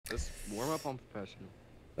Let's warm up on professional.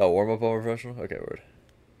 Oh, warm up on professional? Okay, word.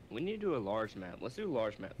 We need to do a large map. Let's do a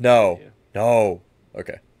large map for the No. video. No.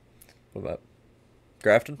 Okay. What about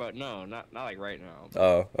Grafton? But no, not like right now. But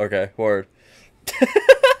Oh, okay, word.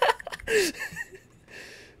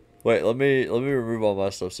 Wait, let me remove all my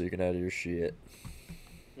stuff so you can add your shit.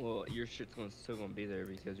 well, your shit's still gonna be there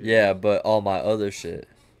because you're Yeah, just. but all my other shit.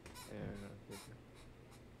 Yeah, no,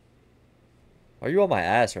 Are you on my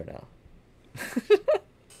ass right now?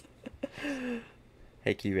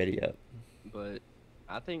 Hey, key, ready up. but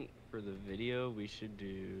I think for the video we should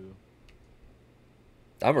do.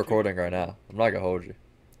 I'm Should we do recording right prison? now. I'm not gonna hold you.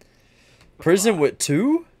 Prison with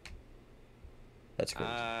two? That's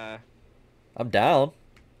crazy. Uh. I'm down,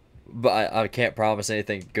 but I can't promise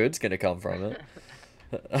anything good's gonna come from it.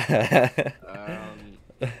 um.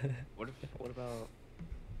 What about?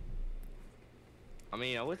 I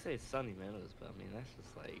mean, I would say Sunny Meadows, but I mean that's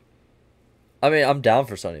just like. I mean, I'm down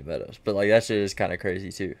for Sunny Meadows, but like that shit is kind of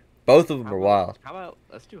crazy too. Both of them are wild. How about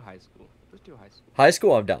let's do high school? Let's do high school. High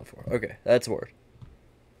school, I'm down for. Okay, that's word.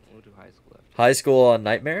 We'll do high school after. High school on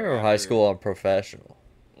Nightmare Or or high after school on Professional?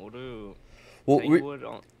 we'll do Well, Tanglewood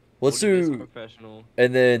on. We'll let's do this on do, professional.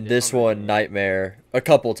 and then This this on one regular. Nightmare a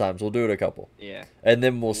couple times. We'll do it a couple, Yeah. and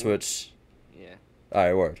then we'll Ooh. switch. Yeah. All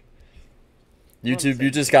right, word. We're on the YouTube, you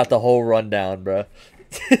same just got the wavelength. whole rundown, bro.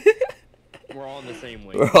 We're all in the same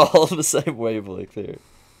way. We're all on the same wavelength here.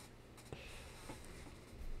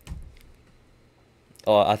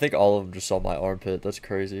 Oh, I think all of them just saw my armpit. That's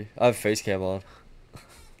crazy. I have face cam on.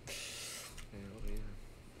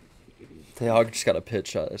 The dog just got a pit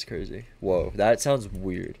shot. That's crazy. Whoa, that sounds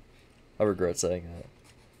weird. I regret saying that.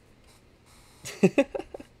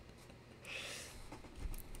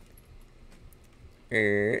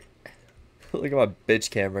 Look at my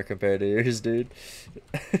bitch camera compared to yours, dude.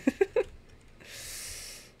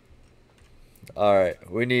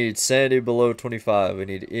 Alright, we need sanity below 25. We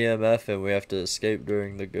need EMF, and we have to escape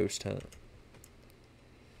during the ghost hunt.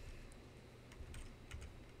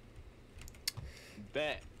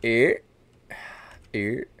 Bet. Ear.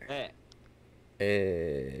 Ear. Bet.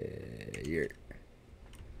 Ear.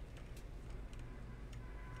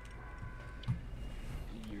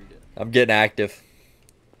 You're dead. I'm getting active.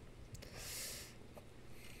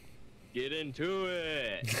 Get into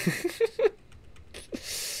it.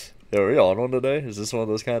 Yo, are we on one today? Is this one of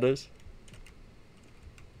those kind of days?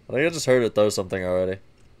 I think I just heard it throw something already.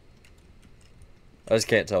 I just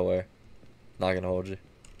can't tell where. Not gonna hold you.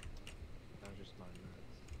 That was just my nuts.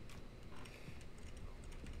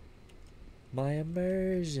 My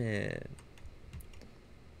immersion.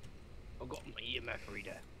 I got my EMF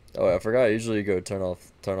reader. Oh, I forgot. Usually you go turn on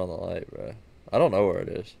the light, bro. I don't know where it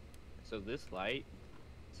is. So this light.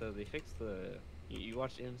 So they fixed the. You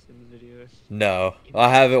watched M Sims videos? No, I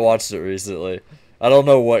haven't watched it recently. I don't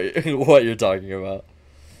know what what you're talking about.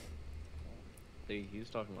 He was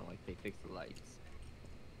talking about like they fixed the lights.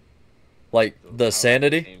 Like So the how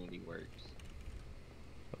sanity? sanity works.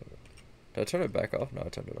 Did I turn it back off? No, I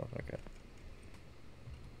turned it on. Okay.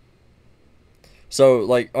 So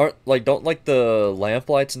like don't like the lamp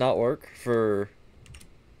lights not work for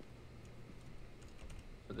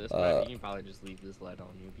For this map, you can probably just leave this light on.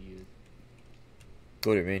 You'll be good.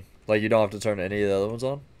 what do you mean? Like you don't have to turn any of the other ones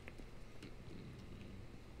on?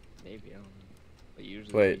 Maybe I don't know. But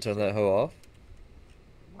usually. Wait, turn that hoe off?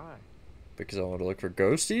 Why? Because I want to look for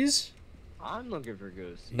ghosties? I'm looking for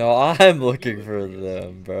ghosties. No, I'm You looking look for ghosties.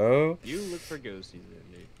 them, bro. You look for ghosties then,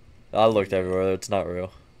 dude. I looked everywhere. It's not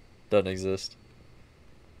real. Doesn't exist.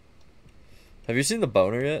 Have you seen the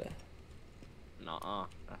boner yet? Nuh-uh.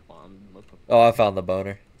 That's why I'm looking. Oh, I found the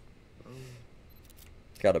boner. Oh.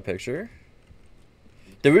 Got a picture.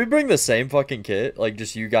 Did we bring the same fucking kit? Like,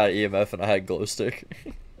 just you got EMF and I had glow stick?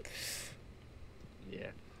 Yeah.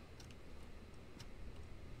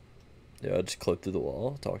 Yeah, I just clipped through the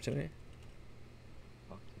wall. Talk to me.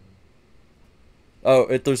 Fuck you. Oh,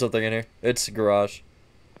 it threw something in here. It's garage.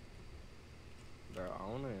 Bro, I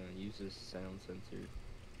wanna use this sound sensor.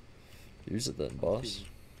 Use it then, boss.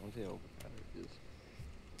 I want to see how overpowered it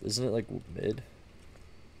is. Isn't it like mid?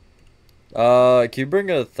 Can you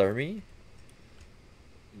bring a thermi?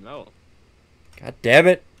 No. God damn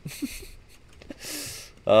it.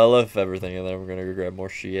 I left everything in there. We're gonna go grab more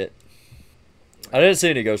shit. I didn't see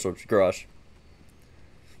any ghost orbs. Garage.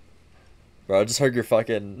 Bro, I just heard your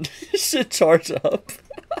fucking shit charge up.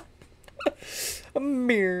 A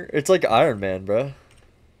mirror. It's like Iron Man, bro.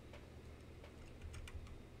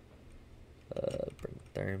 Bring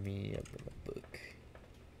thermi. I bring a book.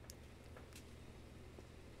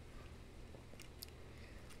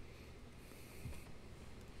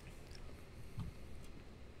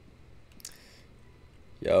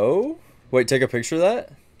 Yo. Wait, take a picture of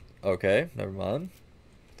that? Okay, never mind.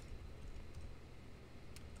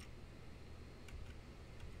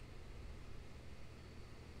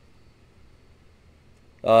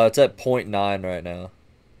 It's at 0.9 right now.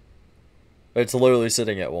 It's literally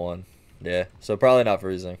sitting at 1. Yeah, so probably not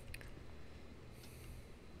freezing.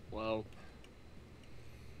 Well.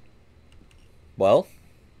 Well?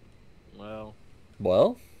 Well.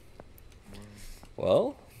 Well?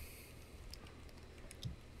 Well?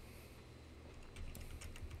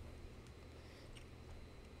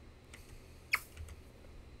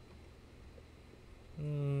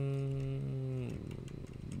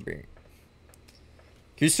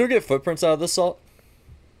 Can you still get footprints out of this salt?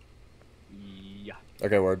 Yeah.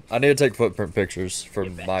 Okay, word. I need to take footprint pictures for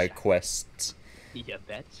You my betcha. quests. You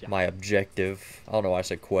betcha. My objective. I don't know why I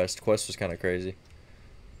said quest. Quest was kind of crazy.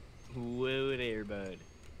 Whoa there, bud.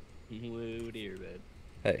 Whoa there, bud.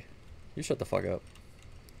 Hey, you shut the fuck up.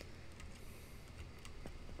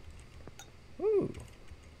 Ooh.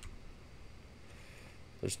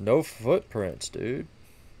 There's no footprints, dude.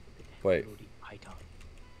 Wait.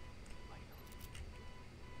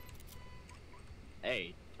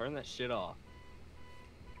 Hey, turn that shit off.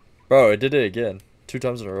 Bro, I did it again. 2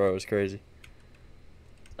 times in a row. It was crazy.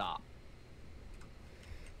 Stop.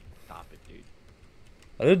 Stop it, dude.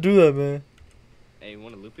 I didn't do that, man. Hey, you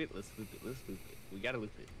wanna loop it? Let's loop it. Let's loop it. We gotta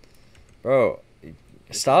loop it. Bro, This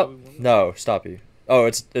is stop. how we want it? No, stop you. Oh,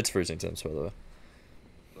 it's freezing temps, by the way.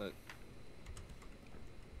 Look.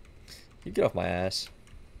 You get off my ass.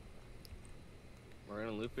 We're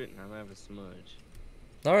gonna loop it and I'm gonna have a smudge.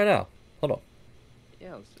 Not right now. Hold on.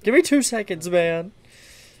 Yeah, Give me 2 seconds, man.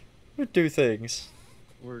 We do things.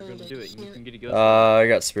 we're gonna do it. You can get a ghost. I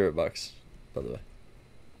got spirit box, by the way.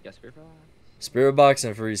 Yeah, spirit box. Spirit box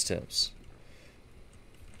and freeze temps.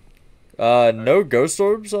 No ghost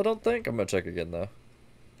orbs, I don't think. I'm gonna check again though.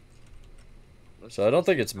 So I don't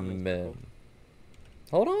think it's min.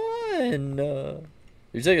 Hold on.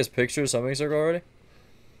 You take his picture of summoning circle already?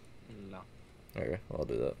 No. Okay, well, I'll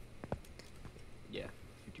do that. Yeah,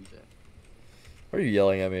 you do that. Why are you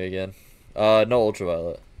yelling at me again? No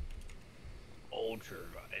ultraviolet.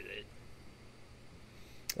 Ultraviolet.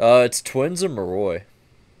 It's twins and Moroi.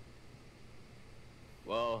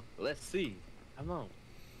 Well, let's see. Come on.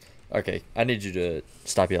 Okay, I need you to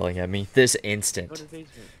stop yelling at me this Go to instant. the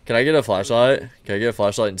basement. Can I get a flashlight? Can I get a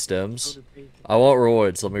flashlight and Go stems? to the basement. I want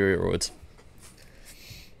roids. Let me get roids.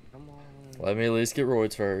 Come on. Let me at least get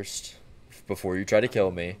roids first before you try to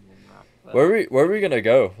kill me. Well, Where are we gonna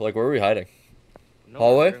go? Like, where are we hiding? no,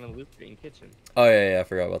 hallway? We're gonna loop it in kitchen. Oh yeah, I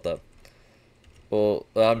forgot about that. Well,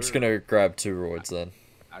 I'm just gonna grab 2 roids then.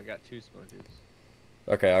 I got 2 smudges.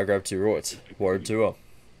 Okay, I'll grab 2 roids. Word 2-0.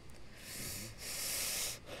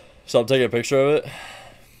 So I'm taking a picture of it.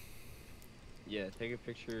 Yeah, take a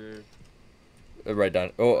picture. Right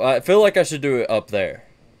down. Oh, I feel like I should do it up there.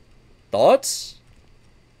 Thoughts?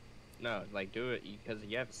 No, like do it because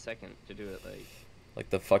you have a second to do it. Like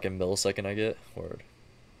the fucking millisecond I get? Word.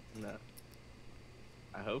 No.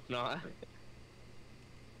 I hope not.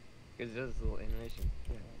 Because it does a little animation.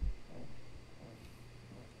 Yeah.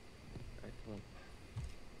 Alright, come on.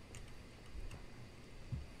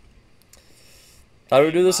 How do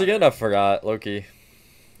we do this again? I forgot, Loki.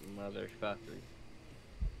 Motherfucker.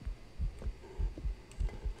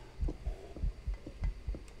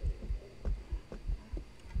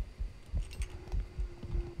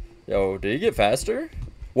 Yo, did he get faster?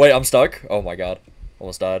 Wait, I'm stuck. Oh my god.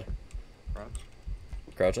 Almost died. Crouch.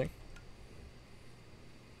 Crouching.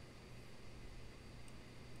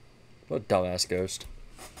 What a dumbass ghost.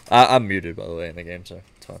 I'm muted, by the way, in the game, so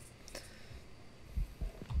it's fine.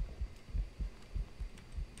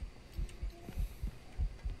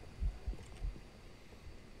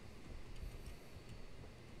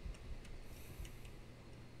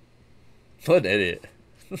 What an idiot.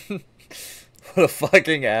 What a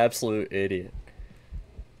fucking absolute idiot.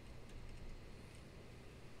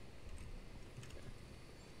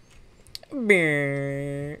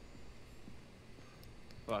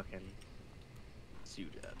 Fucking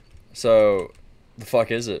suit up. So, the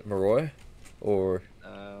fuck is it, Moroi? Or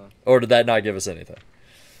did that not give us anything?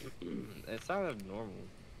 It sounded normal.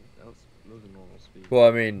 That was moving normal speed. Well,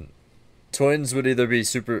 I mean, twins would either be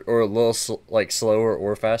super or a little like slower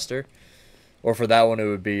or faster, or for that one it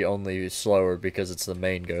would be only slower because it's the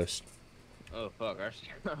main ghost. Oh fuck,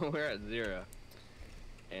 we're at 0.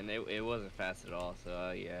 And it wasn't fast at all,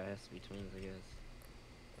 so yeah, it has to be twins, I guess.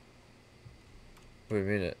 What do you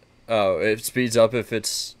mean it? Oh, it speeds up if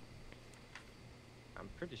it's I'm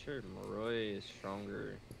pretty sure Moroi is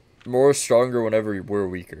stronger. more stronger whenever we're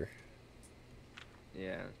weaker.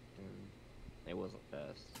 Yeah, it wasn't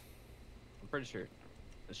fast. pretty sure.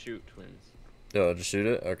 The shoot twins. Yo, just shoot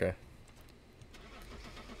it? Okay.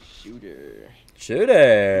 Shooter.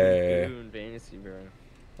 Shooter! Doing fantasy, bro.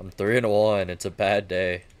 I'm 3-1. It's a bad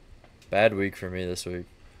day. Bad week for me this week.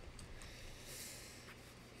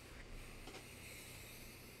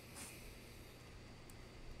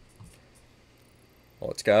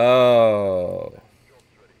 Let's go.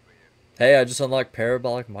 Hey, I just unlocked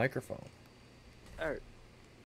parabolic microphone.